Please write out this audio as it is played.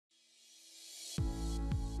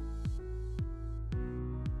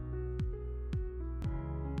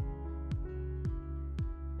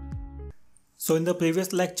So in the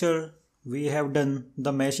previous lecture, we have done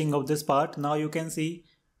the meshing of this part. Now you can see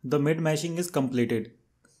the mid meshing is completed.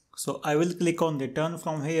 So I will click on return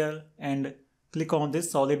from here and click on this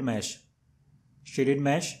solid mesh, shaded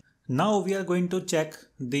mesh. Now we are going to check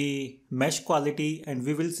the mesh quality and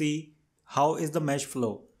we will see how is the mesh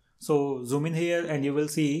flow. So zoom in here and you will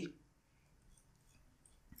see,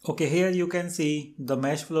 okay, here you can see the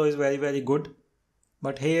mesh flow is very good.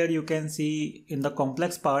 But here you can see in the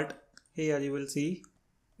complex part, here you will see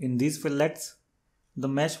in these fillets, the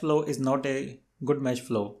mesh flow is not a good mesh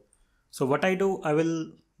flow. So what I do,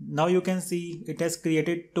 now you can see it has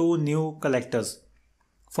created two new collectors.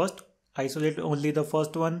 First, isolate only the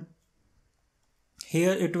first one.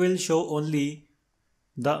 Here it will show only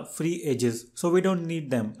the free edges. So we don't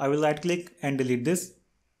need them. I will right click and delete this.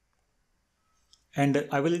 And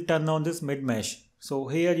I will turn on this mid mesh. So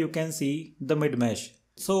here you can see the mid mesh.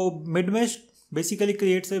 So mid mesh basically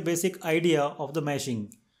creates a basic idea of the meshing.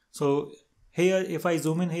 So here if I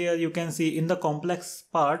zoom in here, you can see in the complex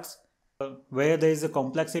parts where there is a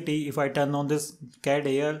complexity. If I turn on this CAD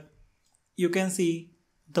here, you can see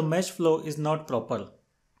the mesh flow is not proper.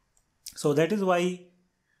 So that is why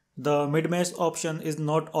the mid mesh option is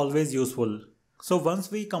not always useful. So once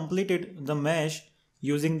we completed the mesh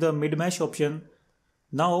using the mid mesh option,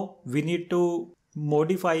 now we need to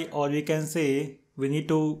modify, or we can say we need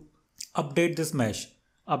to update this mesh.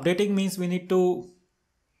 Updating means we need to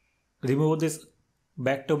remove this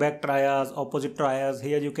back-to-back triads, opposite triads.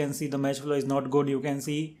 Here you can see the mesh flow is not good. You can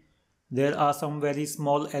see there are some very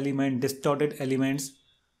small distorted elements.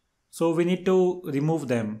 So we need to remove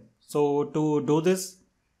them. So to do this,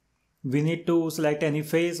 we need to select any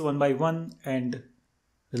face one by one and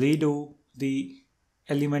redo the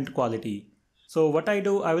element quality. So what I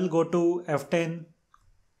do, I will go to F10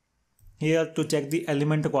 here to check the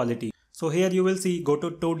element quality. So here you will see, go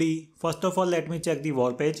to 2D. First of all, let me check the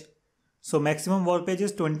warpage. So maximum warpage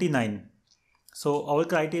is 29. So our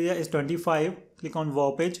criteria is 25. Click on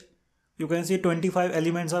warpage. You can see 25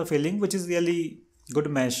 elements are filling, which is really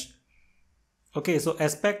good mesh. Okay, so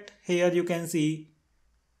aspect, here you can see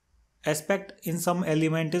aspect in some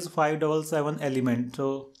element is 577 element.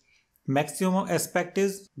 So maximum aspect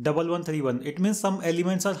is 1131. It means some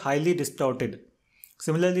elements are highly distorted.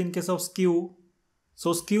 Similarly, in case of skew,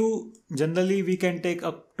 so skew generally we can take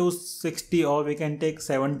up to 60 or we can take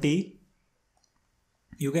 70.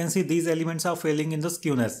 You can see these elements are failing in the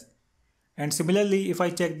skewness. And similarly, if I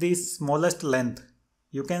check the smallest length,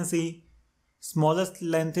 you can see smallest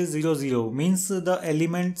length is 00, means the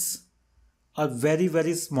elements are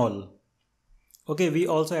very small. Okay, we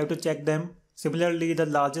also have to check them. Similarly, the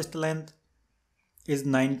largest length is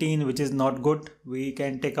 19, which is not good. We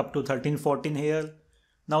can take up to 13, 14 here.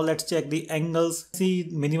 Now let's check the angles. See,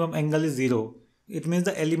 minimum angle is 0. It means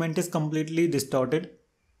the element is completely distorted.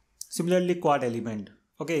 Similarly, quad element.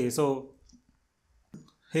 Okay, so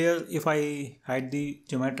here if I hide the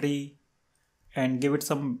geometry and give it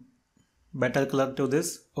some better color to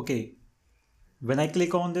this. Okay, when I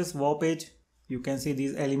click on this warpage, you can see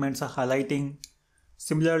these elements are highlighting.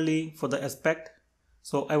 Similarly for the aspect,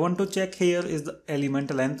 so I want to check here is the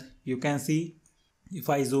element length. You can see if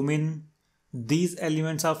I zoom in, these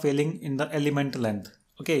elements are failing in the element length.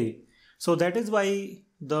 Okay, so that is why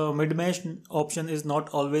the mid mesh option is not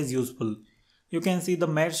always useful. You can see the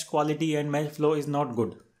mesh quality and mesh flow is not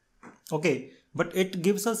good. Okay, but it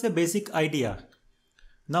gives us a basic idea.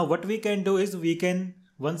 Now what we can do is we can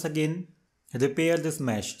once again repair this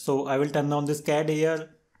mesh. So I will turn on this CAD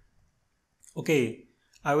here. Okay,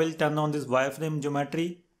 I will turn on this wireframe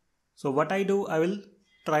geometry. So what I do, I will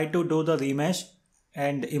try to do the remesh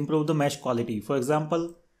and improve the mesh quality. For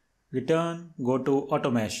example, return, go to auto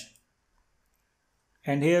mesh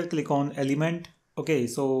and here click on element. Okay,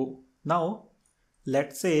 so now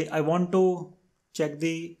let's say I want to check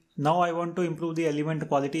I want to improve the element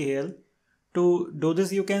quality here. To do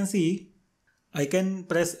this, you can see I can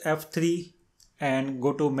press F3 and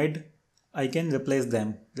go to mid. I can replace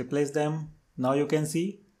them. Now you can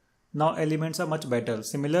see, now elements are much better.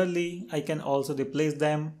 Similarly, I can also replace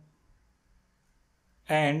them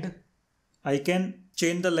and I can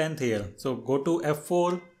change the length here. So go to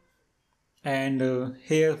F4 and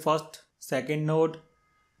here first, second node.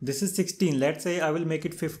 This is 16. Let's say I will make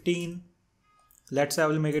it 15. Let's say I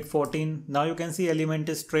will make it 14. Now you can see element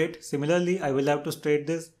is straight. Similarly, I will have to straight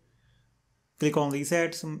this. Click on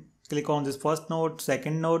reset. Click on this first node,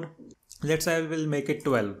 second node. Let's say I will make it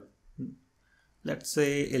 12. Let's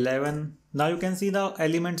say 11. Now you can see the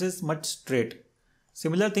elements is much straight.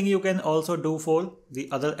 Similar thing you can also do for the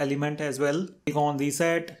other element as well. Click on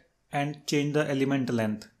reset and change the element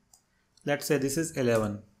length. Let's say this is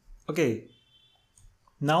 11. Okay.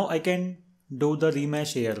 Now I can do the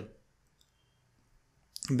remesh here.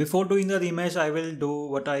 Before doing the remesh, I will do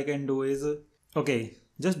what I can do is, okay,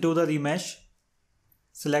 just do the remesh.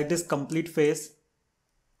 Select this complete face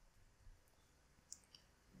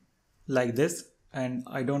like this, and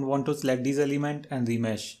I don't want to select these element and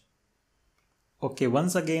remesh. Okay,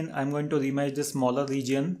 once again I'm going to remesh this smaller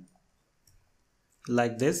region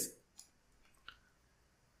like this.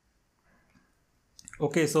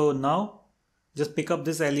 Okay, so now just pick up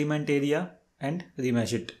this element area and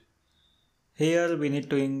remesh it. Here we need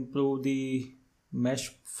to improve the mesh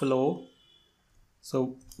flow.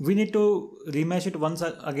 So we need to remesh it once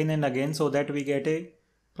again and again so that we get a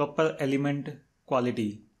proper element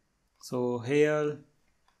quality. So here,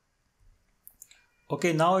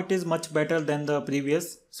 okay, now it is much better than the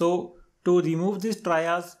previous. So to remove this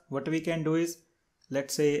trias, what we can do is,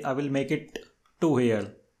 let's say I will make it 2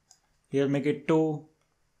 here. Here make it 2,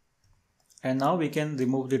 and now we can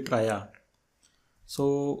remove the tria.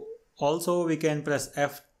 So also we can press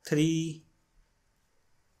F3.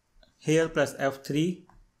 Here press F3,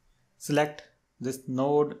 select this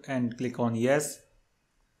node and click on yes.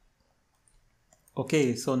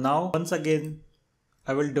 Okay, so now once again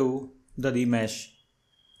I will do the remesh.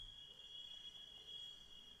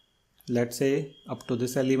 Let's say up to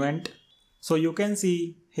this element. So you can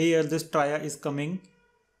see here this tria is coming.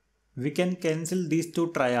 We can cancel these 2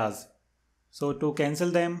 trias. So to cancel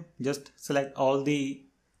them, just select all the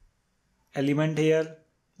element here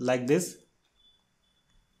like this.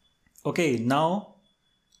 Okay, now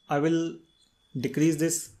I will decrease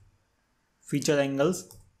this feature angles,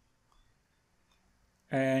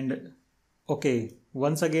 and okay,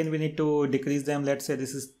 once again we need to decrease them. Let's say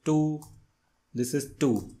this is 2, this is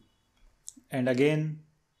 2, and again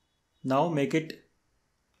now make it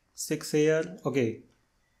 6 here. Okay,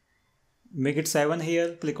 make it 7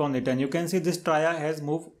 here, click on it, and you can see this tria has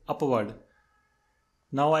moved upward.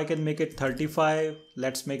 Now I can make it 35.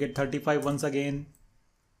 Let's make it 35 once again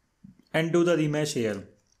and do the remesh here.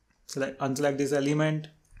 Unselect this element.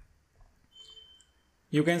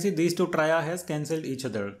 You can see these 2 tria has cancelled each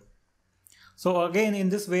other. So again, in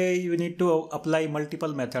this way you need to apply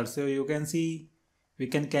multiple methods. So you can see we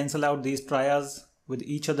can cancel out these trias with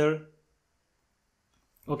each other.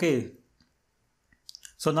 Okay,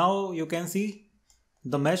 so now you can see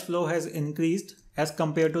the mesh flow has increased as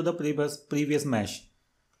compared to the previous mesh.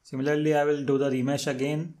 Similarly, I will do the remesh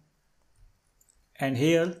again, and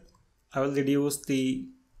here I will reduce the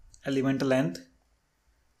element length.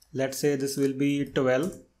 Let's say this will be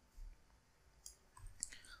 12.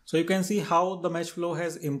 So you can see how the mesh flow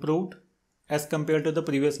has improved as compared to the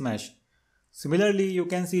previous mesh. Similarly, you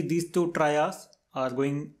can see these 2 trias are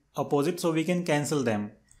going opposite, so we can cancel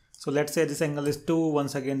them. So let's say this angle is 2,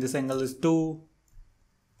 once again this angle is 2,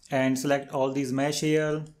 and select all these mesh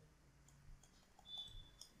here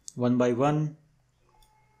one by one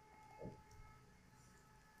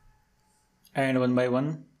and one by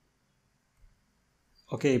one.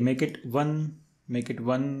 Okay, make it 1, make it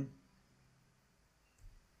 1.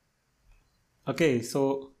 Okay,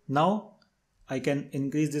 so now I can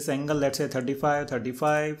increase this angle, let's say 35,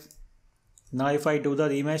 35. Now if I do the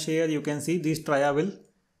remesh here, you can see these tria will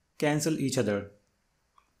cancel each other.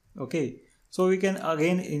 Okay, so we can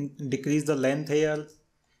again decrease the length here.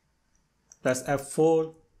 Press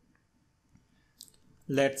F4.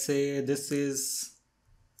 Let's say this is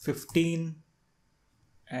 15,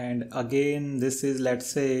 and again this is,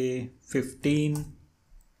 let's say, 15.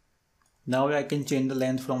 Now I can change the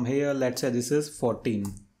length from here. Let's say this is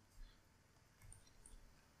 14.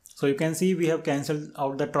 So you can see we have cancelled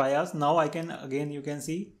out the trias. Now I can, again you can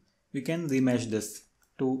see we can remesh this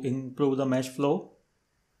to improve the mesh flow.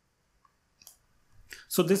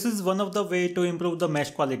 So this is one of the way to improve the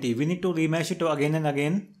mesh quality. We need to remesh it again and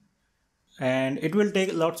again, and it will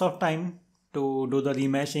take lots of time to do the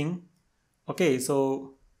remeshing. Okay,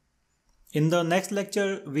 so in the next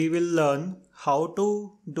lecture we will learn how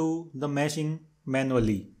to do the meshing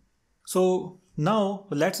manually. So now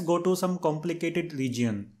let's go to some complicated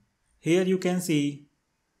region. Here you can see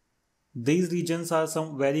these regions are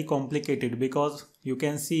some very complicated, because you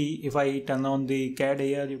can see if I turn on the CAD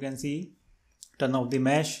here, you can see turn off the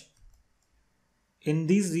mesh. In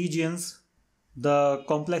these regions the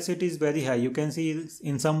complexity is very high. You can see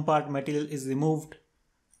in some part material is removed,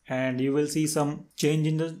 and you will see some change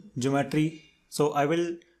in the geometry. So I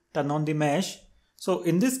will turn on the mesh. So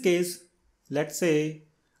in this case, let's say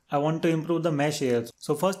I want to improve the mesh here.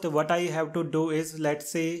 So first what I have to do is, let's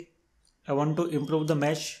say I want to improve the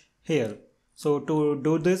mesh here. So to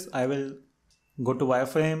do this, I will go to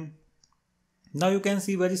wireframe. Now you can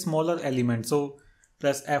see very smaller element. So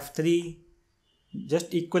press F3,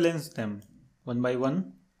 just equivalence them one by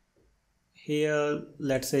one. Here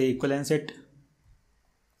let's say equivalence it.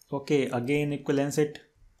 Okay, again equivalence it,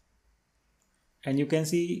 and you can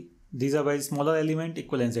see these are very smaller element,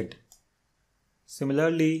 equivalence it.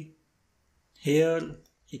 Similarly here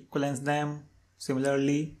equivalence them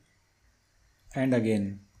similarly, and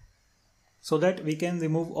again, so that we can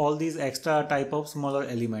remove all these extra type of smaller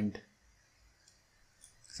element.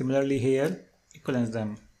 Similarly here equivalence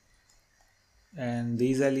them, and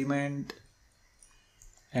these element,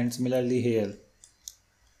 and similarly here.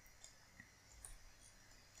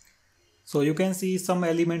 So you can see some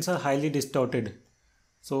elements are highly distorted.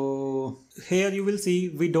 So here you will see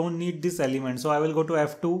we don't need this element. So I will go to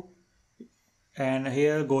F2 and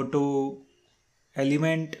here go to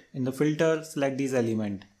element, in the filter select these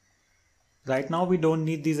element. Right now we don't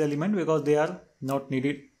need these element because they are not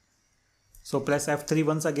needed. So press F3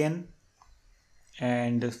 once again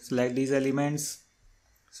and select these elements,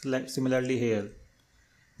 select similarly here.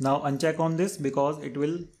 Now uncheck on this because it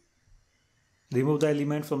will remove the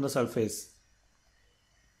element from the surface.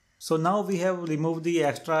 So now we have removed the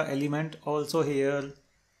extra element also here.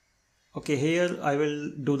 Okay, here I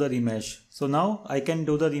will do the remesh. So now I can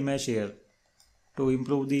do the remesh here to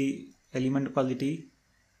improve the element quality.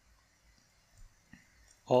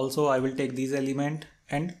 Also I will take these element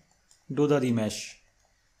and do the remesh.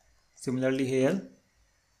 Similarly here.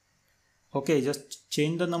 Okay, just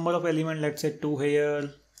change the number of element, let's say 2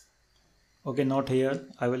 here. Okay, not here.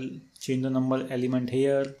 I will change the number element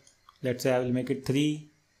here. Let's say I will make it 3.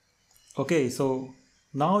 Okay, so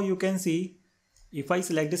now you can see if I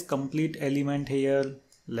select this complete element here,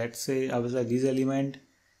 let's say I will select this element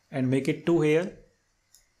and make it 2 here,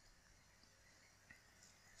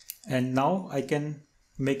 and now I can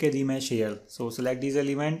make a remesh here. So select this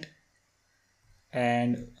element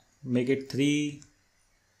and make it 3.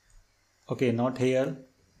 Okay, not here.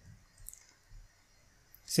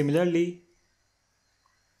 Similarly,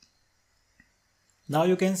 now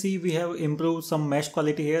you can see we have improved some mesh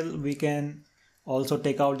quality here. We can also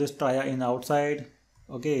take out this tria in outside.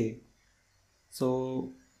 Okay,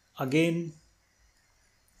 so again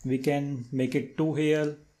we can make it 2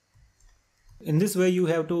 here. In this way you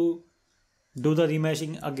have to do the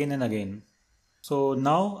remeshing again and again. So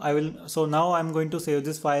now I'm going to save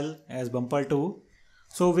this file as bumper2.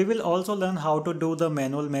 So we will also learn how to do the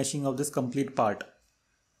manual meshing of this complete part.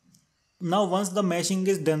 Now once the meshing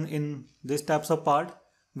is done in this types of part,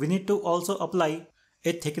 we need to also apply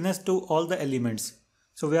a thickness to all the elements.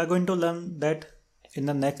 So we are going to learn that in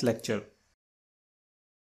the next lecture.